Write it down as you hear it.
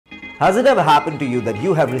Has it ever happened to you that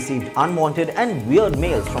you have received unwanted and weird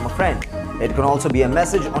mails from a friend? It can also be a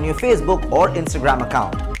message on your Facebook or Instagram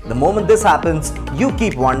account. The moment this happens, you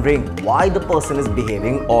keep wondering why the person is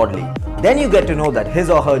behaving oddly. Then you get to know that his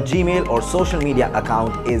or her Gmail or social media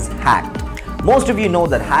account is hacked. Most of you know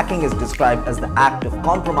that hacking is described as the act of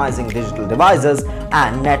compromising digital devices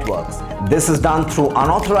and networks. This is done through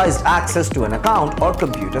unauthorized access to an account or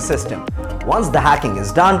computer system. Once the hacking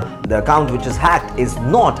is done, the account which is hacked is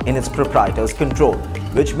not in its proprietor's control,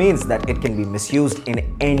 which means that it can be misused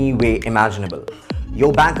in any way imaginable.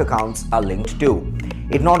 Your bank accounts are linked too.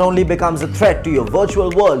 It not only becomes a threat to your virtual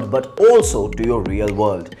world but also to your real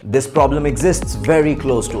world. This problem exists very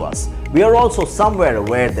close to us. We are also somewhere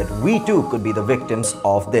aware that we too could be the victims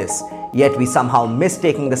of this, yet we somehow miss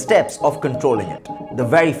taking the steps of controlling it. The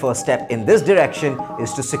very first step in this direction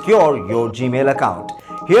is to secure your Gmail account.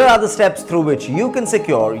 Here are the steps through which you can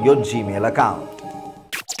secure your Gmail account.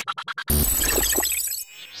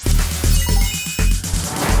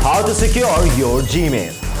 How to secure your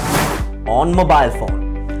Gmail on mobile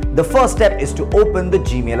phone. The first step is to open the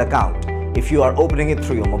Gmail account. If you are opening it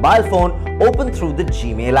through your mobile phone, open through the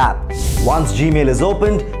Gmail app. Once Gmail is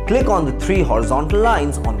opened, click on the three horizontal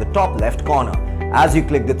lines on the top left corner. As you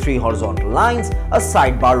click the three horizontal lines, a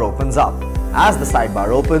sidebar opens up. As the sidebar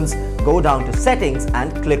opens, go down to Settings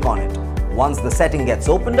and click on it. Once the setting gets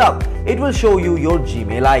opened up, it will show you your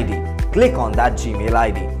Gmail ID. Click on that Gmail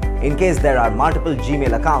ID. In case there are multiple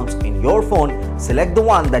Gmail accounts in your phone, select the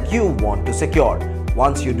one that you want to secure.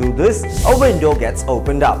 Once you do this, a window gets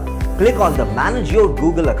opened up. Click on the Manage Your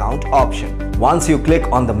Google Account option. Once you click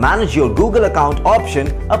on the Manage Your Google Account option,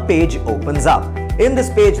 a page opens up. In this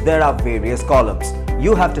page, there are various columns.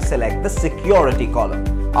 You have to select the Security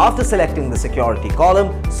column. After selecting the Security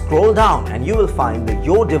column, scroll down and you will find the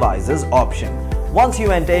Your Devices option. Once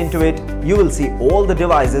you enter into it, you will see all the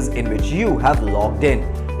devices in which you have logged in.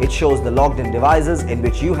 It shows the logged in devices in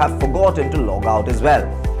which you have forgotten to log out as well.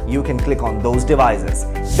 You can click on those devices.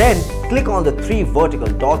 Then click on the three vertical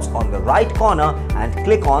dots on the right corner and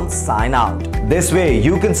click on Sign Out. This way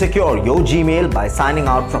you can secure your Gmail by signing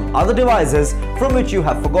out from other devices from which you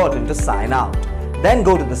have forgotten to sign out. Then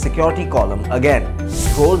go to the Security column again.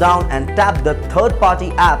 Scroll down and tap the third-party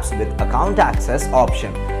apps with account access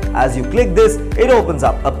option. As you click this, it opens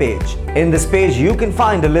up a page. In this page, you can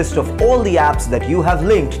find a list of all the apps that you have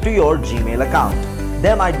linked to your Gmail account.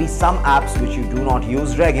 There might be some apps which you do not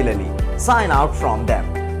use regularly. Sign out from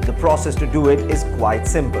them. The process to do it is quite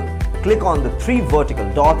simple. Click on the three vertical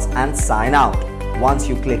dots and sign out. Once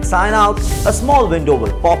you click Sign Out, a small window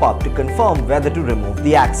will pop up to confirm whether to remove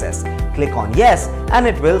the access. Click on Yes and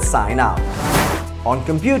it will sign out. On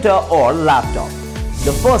computer or laptop,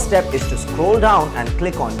 the first step is to scroll down and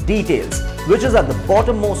click on Details, which is at the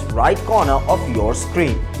bottommost right corner of your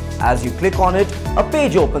screen. As you click on it, a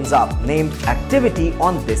page opens up named Activity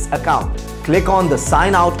on this account. Click on the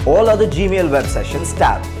Sign Out All Other Gmail Web Sessions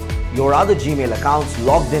tab. Your other Gmail accounts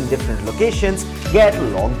logged in different locations get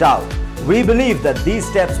logged out. We believe that these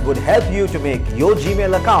steps would help you to make your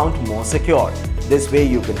Gmail account more secure. This way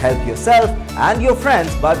you can help yourself and your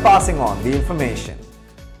friends by passing on the information.